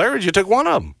right. It's hilarious you took one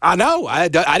of them. I know. I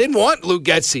didn't want Luke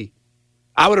Getsy.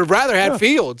 I would have rather had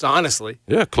Fields, honestly.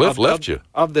 Yeah, Cliff left you.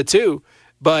 Of the two.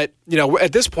 But,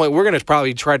 at this point, we're going to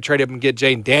probably try to trade up and get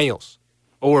Jaden Daniels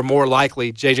or, more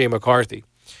likely, J.J. McCarthy.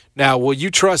 Now, will you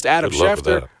trust Adam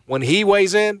Schefter when he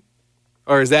weighs in,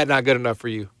 or is that not good enough for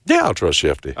you? Yeah, I'll trust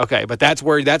Schefter. Okay, but that's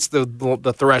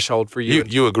the threshold for you.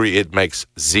 You agree it makes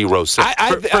zero sense.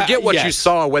 Forget what you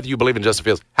saw, whether you believe in Justin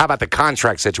Fields. How about the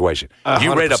contract situation? 100%.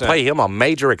 You ready to pay him a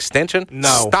major extension? No.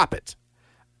 Stop it.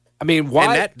 I mean, why?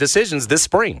 And that decision's this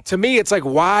spring. To me, it's like,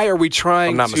 why are we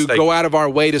trying to go out of our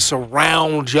way to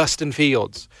surround Justin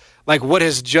Fields? Like, what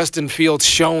has Justin Fields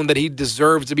shown that he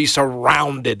deserves to be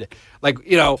surrounded? Like,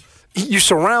 you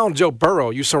surround Joe Burrow.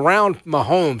 You surround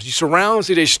Mahomes. You surround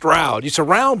C.J. Stroud. You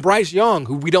surround Bryce Young,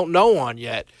 who we don't know on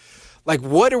yet. Like,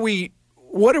 what are we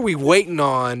waiting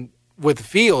on with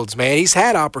Fields, man? He's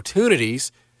had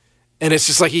opportunities, and it's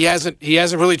just like he hasn't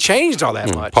really changed all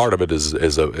that much. Part of it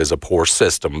is a poor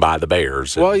system by the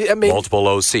Bears. Well, I mean, multiple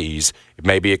OCs.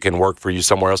 Maybe it can work for you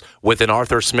somewhere else. With an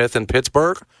Arthur Smith in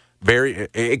Pittsburgh,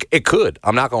 it could.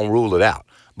 I'm not going to rule it out.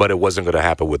 But it wasn't going to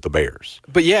happen with the Bears.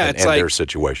 But yeah, it's like their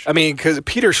situation. I mean, because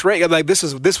Peter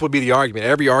Schrager, this would be the argument.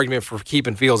 Every argument for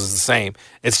keeping Fields is the same.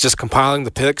 It's just compiling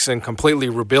the picks and completely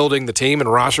rebuilding the team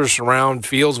and rosters around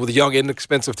Fields with young,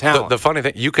 inexpensive talent. The funny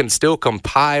thing, you can still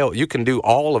compile. You can do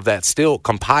all of that. Still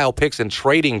compile picks and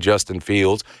trading Justin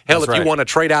Fields. Hell, you want to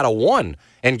trade out of 1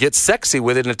 and get sexy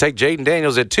with it and take Jaden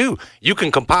Daniels at 2, you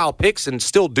can compile picks and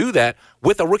still do that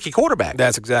with a rookie quarterback.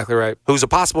 That's exactly right. Who's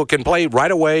can play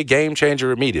right away, game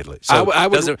changer immediately. So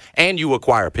and you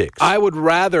acquire picks. I would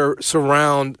rather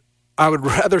surround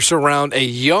a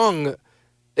young,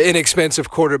 inexpensive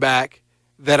quarterback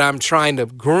that I'm trying to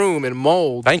groom and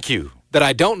mold. Thank you. That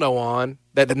I don't know on,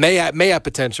 that may have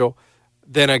potential,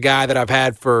 than a guy that I've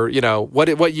had for,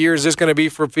 what year is this going to be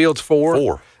for Fields? 4?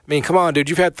 4. I mean, come on, dude.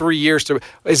 You've had 3 years to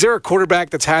 – is there a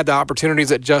quarterback that's had the opportunities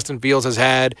that Justin Fields has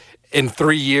had in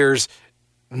 3 years,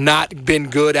 not been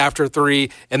good after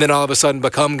 3, and then all of a sudden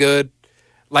become good?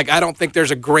 Like, I don't think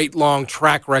there's a great long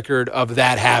track record of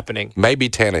that happening. Maybe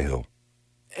Tannehill.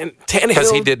 And Tannehill,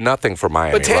 because he did nothing for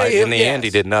Miami, right? In the end, he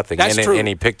did nothing, and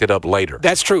he picked it up later.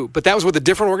 That's true, but that was with a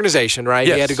different organization, right?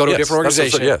 Yes, he had to go to a different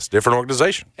organization. Different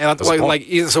organization. And so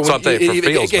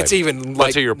it gets even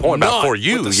to your point about for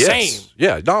you, same.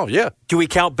 Yeah, no, yeah. Do we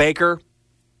count Baker?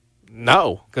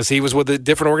 No, because he was with a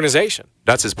different organization.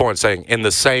 That's his point, saying in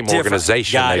the same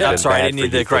organization. Got it. I'm sorry, I didn't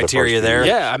need the criteria there.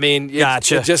 Yeah, I mean, it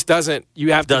just doesn't.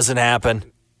 You have to. Doesn't happen.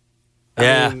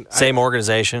 Same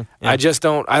organization. Yeah. I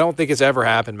don't think it's ever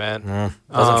happened, man.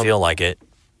 Doesn't feel like it.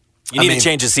 You need to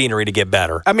change the scenery to get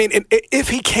better. I mean, if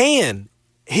he can,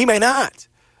 he may not.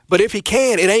 But if he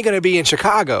can, it ain't going to be in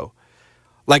Chicago.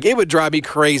 Like, it would drive me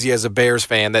crazy as a Bears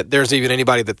fan that there's even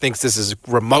anybody that thinks this is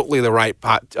remotely the right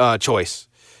choice.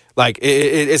 Like,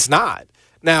 it's not.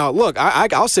 Now, look,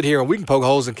 I'll sit here and we can poke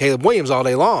holes in Caleb Williams all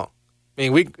day long. I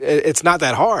mean, it's not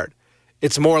that hard.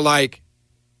 It's more like,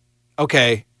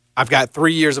 okay, I've got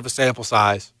 3 years of a sample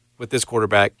size with this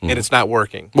quarterback, and it's not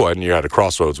working. Well, and you're at a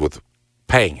crossroads with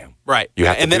paying him. Right. You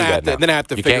have to and then I have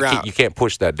to figure out. You can't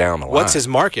push that down the line. What's his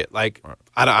market? Like,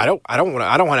 I don't want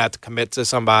to have to commit to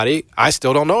somebody. I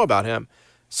still don't know about him.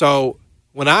 So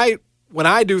when I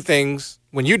do things,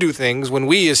 when you do things, when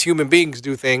we as human beings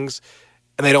do things,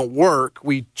 and they don't work,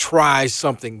 we try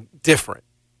something different.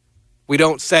 We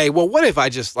don't say, well, what if I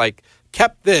just like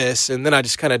kept this and then I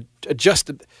just kind of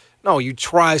adjusted? No, you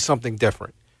try something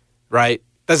different, right?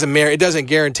 It doesn't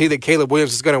guarantee that Caleb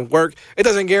Williams is going to work. It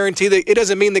doesn't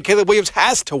mean that Caleb Williams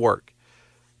has to work.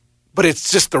 But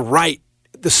it's just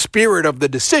the spirit of the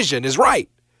decision is right.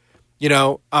 You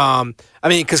know,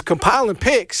 because compiling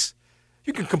picks,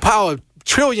 you can compile 1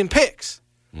 trillion picks.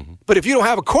 Mm-hmm. But if you don't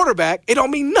have a quarterback, it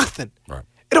don't mean nothing. Right.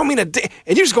 It don't mean and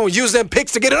you're just going to use them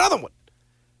picks to get another one.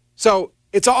 So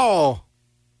it's all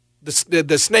the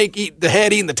snake the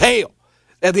head eating the tail.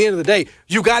 At the end of the day,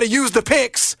 you got to use the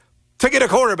picks to get a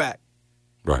quarterback.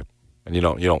 Right. And you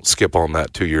don't skip on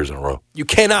that 2 years in a row. You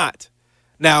cannot.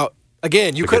 Now,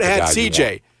 again, you could have had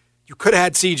CJ. You could have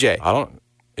had CJ.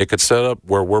 It could set up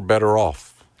where we're better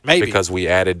off. Maybe. Because we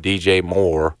added DJ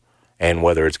Moore, and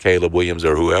whether it's Caleb Williams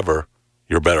or whoever,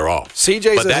 you're better off.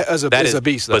 CJ is a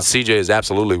beast, though. But CJ is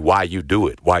absolutely why you do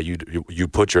it, why you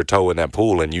put your toe in that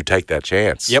pool and you take that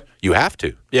chance. Yep. You have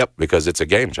to. Yep. Because it's a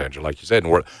game changer, like you said.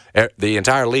 And the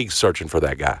entire league's searching for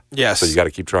that guy. Yes. So you got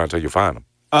to keep trying until you find him.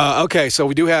 Okay, so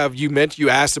we do have, you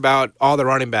asked about all the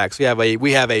running backs. We have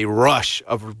a rush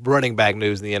of running back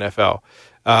news in the NFL.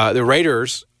 The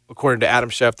Raiders, according to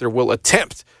Adam Schefter, will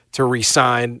attempt to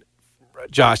re-sign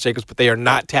Josh Jacobs, but they are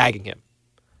not tagging him.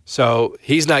 So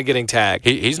he's not getting tagged.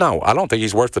 He's not. I don't think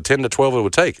he's worth the 10 to 12 it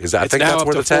would take. I think that's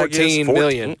where the tag is. $14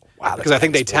 million. Wow, because I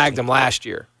think they tagged him last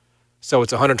year. So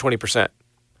it's 120%.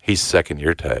 He's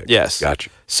second-year tag. Yes. Gotcha.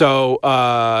 So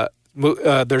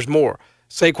there's more.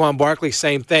 Saquon Barkley,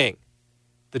 same thing.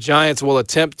 The Giants will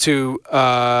attempt to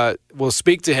will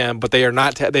speak to him, but they are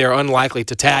not. They are unlikely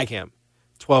to tag him.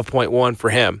 12.1 for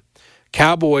him.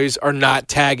 Cowboys are not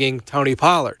tagging Tony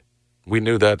Pollard. We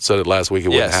knew that. Said it last week. It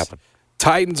wouldn't happen.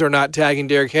 Titans are not tagging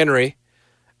Derrick Henry.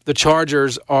 The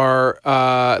Chargers are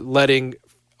letting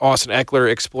Austin Eckler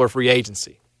explore free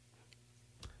agency.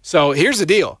 So here's the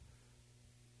deal.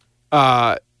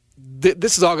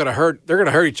 This is all going to hurt. They're going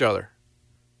to hurt each other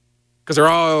because they're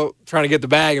all trying to get the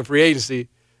bag in free agency.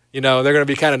 You know, they're going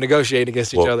to be kind of negotiating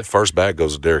against each other. First bag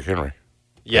goes to Derrick Henry.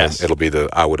 Yes. And it'll be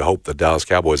I would hope the Dallas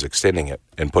Cowboys extending it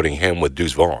and putting him with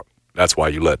Deuce Vaughn. That's why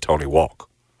you let Tony walk.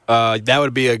 That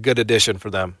would be a good addition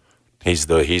for them. I've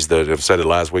said it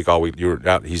last week,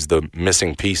 he's the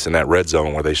missing piece in that red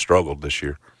zone where they struggled this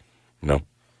year. You know?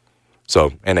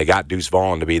 So, and they got Deuce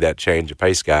Vaughn to be that change of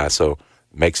pace guy, so it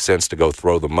makes sense to go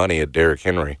throw the money at Derrick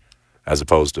Henry as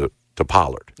opposed to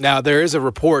Pollard. Now, there is a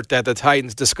report that the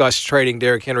Titans discussed trading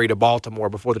Derrick Henry to Baltimore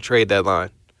before the trade deadline.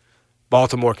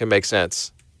 Baltimore can make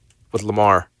sense with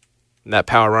Lamar and that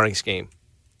power running scheme.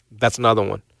 That's another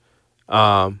one.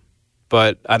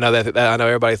 But I know I know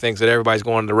everybody thinks that everybody's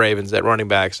going to the Ravens at running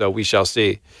back, so we shall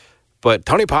see. But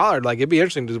Tony Pollard, it'd be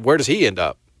interesting. Where does he end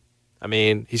up? I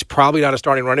mean, he's probably not a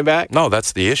starting running back. No,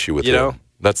 that's the issue with him.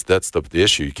 That's the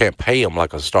issue. You can't pay him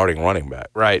like a starting running back.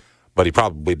 Right. But he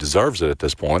probably deserves it at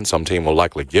this point. Some team will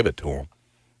likely give it to him.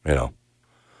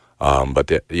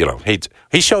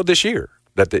 He showed this year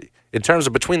that in terms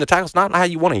of between the tackles, not how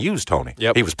you want to use Tony.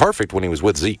 Yep. He was perfect when he was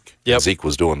with Zeke. Yep. Zeke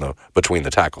was doing the between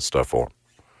the tackle stuff for him.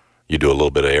 You do a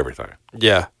little bit of everything.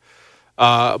 Yeah.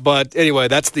 But anyway,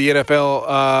 that's the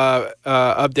NFL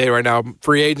update right now.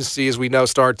 Free agency, as we know,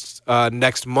 starts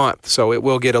next month, so it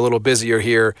will get a little busier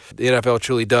here. The NFL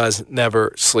truly does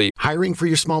never sleep. Hiring for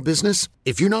your small business?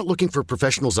 If you're not looking for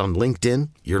professionals on LinkedIn,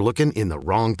 you're looking in the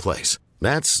wrong place.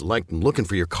 That's like looking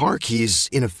for your car keys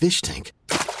in a fish tank.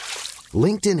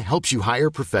 LinkedIn helps you hire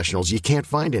professionals you can't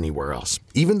find anywhere else,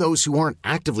 even those who aren't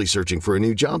actively searching for a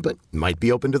new job but might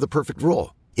be open to the perfect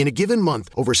role. In a given month,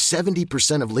 over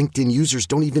 70% of LinkedIn users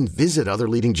don't even visit other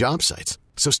leading job sites.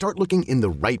 So start looking in the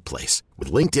right place.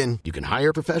 With LinkedIn, you can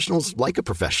hire professionals like a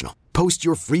professional. Post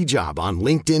your free job on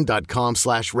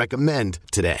linkedin.com/recommend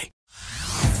today.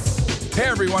 Hey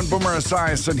everyone, Boomer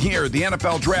Esiason here. The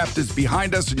NFL Draft is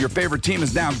behind us and your favorite team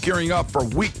is now gearing up for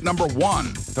week number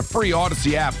 1. The free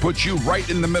Odyssey app puts you right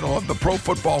in the middle of the pro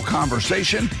football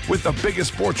conversation with the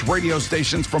biggest sports radio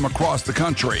stations from across the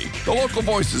country. The local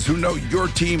voices who know your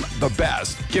team the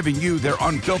best, giving you their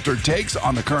unfiltered takes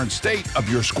on the current state of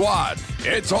your squad.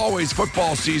 It's always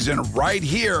football season right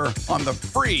here on the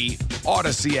free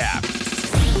Odyssey app.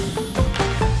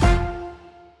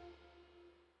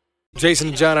 Jason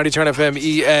and John, Turn FM,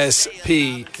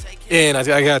 ESPN. I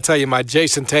got to tell you, my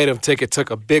Jason Tatum ticket took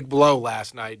a big blow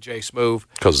last night, Jay Smooth.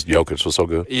 Because Jokic was so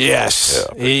good? Yes.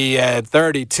 Yeah. He had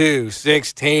 32,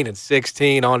 16, and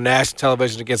 16 on national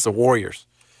television against the Warriors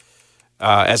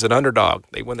as an underdog.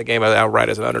 They win the game outright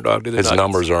as an underdog. His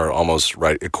numbers are almost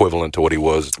equivalent to what it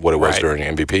was during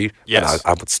MVP. Yes.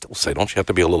 I would still say, don't you have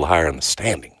to be a little higher in the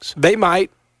standings? They might.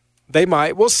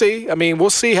 We'll see. I mean, we'll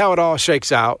see how it all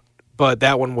shakes out. But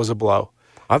that one was a blow.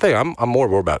 I think I'm more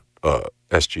worried about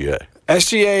SGA.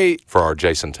 SGA. For our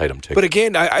Jason Tatum ticket. But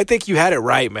again, I think you had it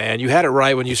right, man. You had it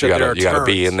right when you said there are You got to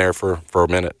be in there for a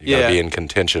minute. You got to be in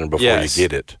contention before you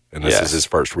get it. And this is his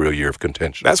first real year of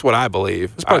contention. That's what I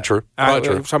believe. It's probably true. I'm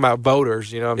talking about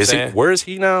voters, you know what I'm saying? Where is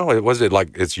he now? Was it like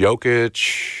it's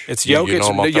Jokic? It's Jokic.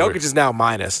 Jokic is now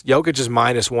minus. Jokic is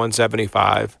minus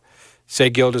 175. Shai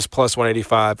Gilgeous plus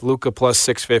 185. Luka plus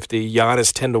 650.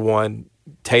 Giannis 10-1.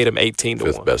 Tatum 18-1.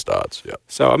 Fifth best odds, yeah.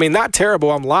 So, I mean, not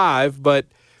terrible. I'm live, but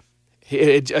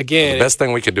again. The best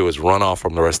thing we can do is run off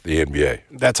from the rest of the NBA.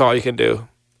 That's all you can do.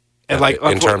 And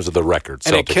in terms of the record.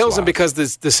 And it kills them because the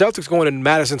Celtics going in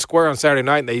Madison Square on Saturday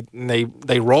night, and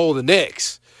they roll the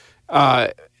Knicks.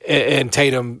 And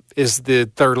Tatum is the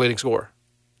third leading scorer.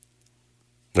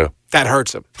 Yeah. That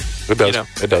hurts him. It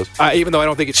does. It does. Even though I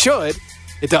don't think it should,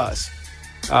 it does.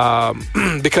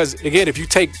 Because, again, if you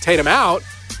take Tatum out,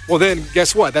 well, then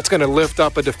guess what? That's going to lift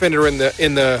up a defender in the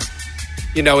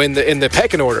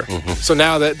pecking order. Mm-hmm. So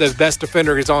now the best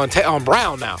defender is on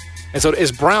Brown now, and so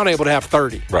is Brown able to have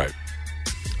 30? Right.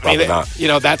 Probably not.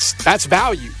 That's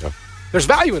value. Yeah. There's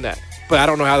value in that, but I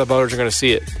don't know how the voters are going to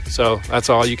see it. So that's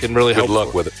all you can really hope for. Good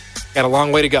luck with it. Got a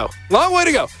long way to go. Long way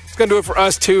to go. It's going to do it for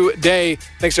us today.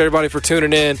 Thanks to everybody for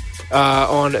tuning in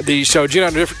on the show.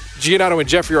 Giannato and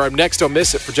Jeffrey are up next. Don't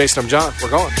miss it. For Jason, I'm John. We're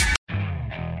going.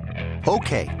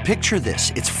 Okay, picture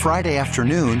this. It's Friday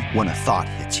afternoon when a thought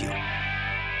hits you.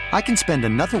 I can spend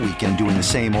another weekend doing the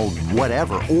same old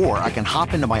whatever, or I can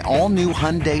hop into my all-new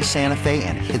Hyundai Santa Fe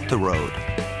and hit the road.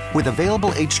 With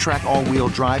available H-Track all-wheel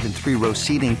drive and 3-row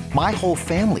seating, my whole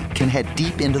family can head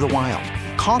deep into the wild.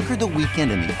 Conquer the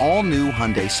weekend in the all-new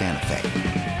Hyundai Santa Fe.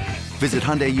 Visit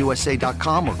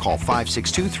HyundaiUSA.com or call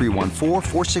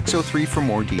 562-314-4603 for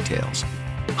more details.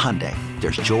 Hyundai,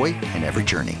 there's joy in every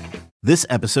journey. This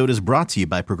episode is brought to you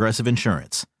by Progressive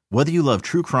Insurance. Whether you love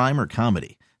true crime or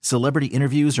comedy, celebrity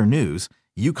interviews or news,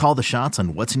 you call the shots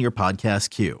on what's in your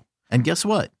podcast queue. And guess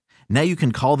what? Now you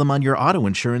can call them on your auto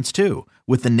insurance too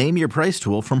with the Name Your Price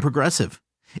tool from Progressive.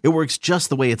 It works just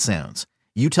the way it sounds.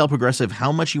 You tell Progressive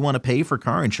how much you want to pay for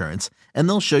car insurance, and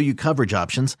they'll show you coverage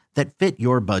options that fit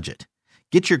your budget.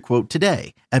 Get your quote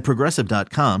today at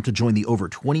Progressive.com to join the over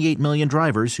 28 million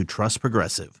drivers who trust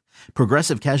Progressive.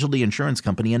 Progressive Casualty Insurance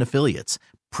Company and Affiliates.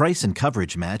 Price and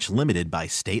coverage match limited by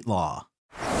state law.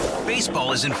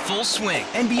 Baseball is in full swing.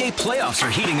 NBA playoffs are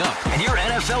heating up, and your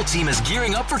NFL team is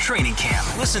gearing up for training camp.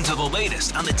 Listen to the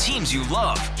latest on the teams you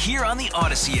love here on the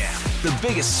Odyssey app. The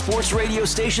biggest sports radio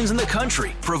stations in the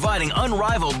country, providing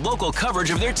unrivaled local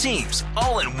coverage of their teams,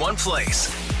 all in one place.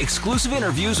 Exclusive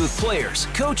interviews with players,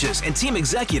 coaches, and team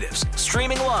executives,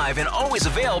 streaming live and always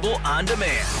available on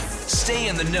demand. Stay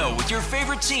in the know with your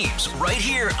favorite teams right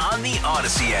here on the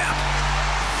Odyssey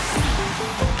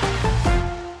app.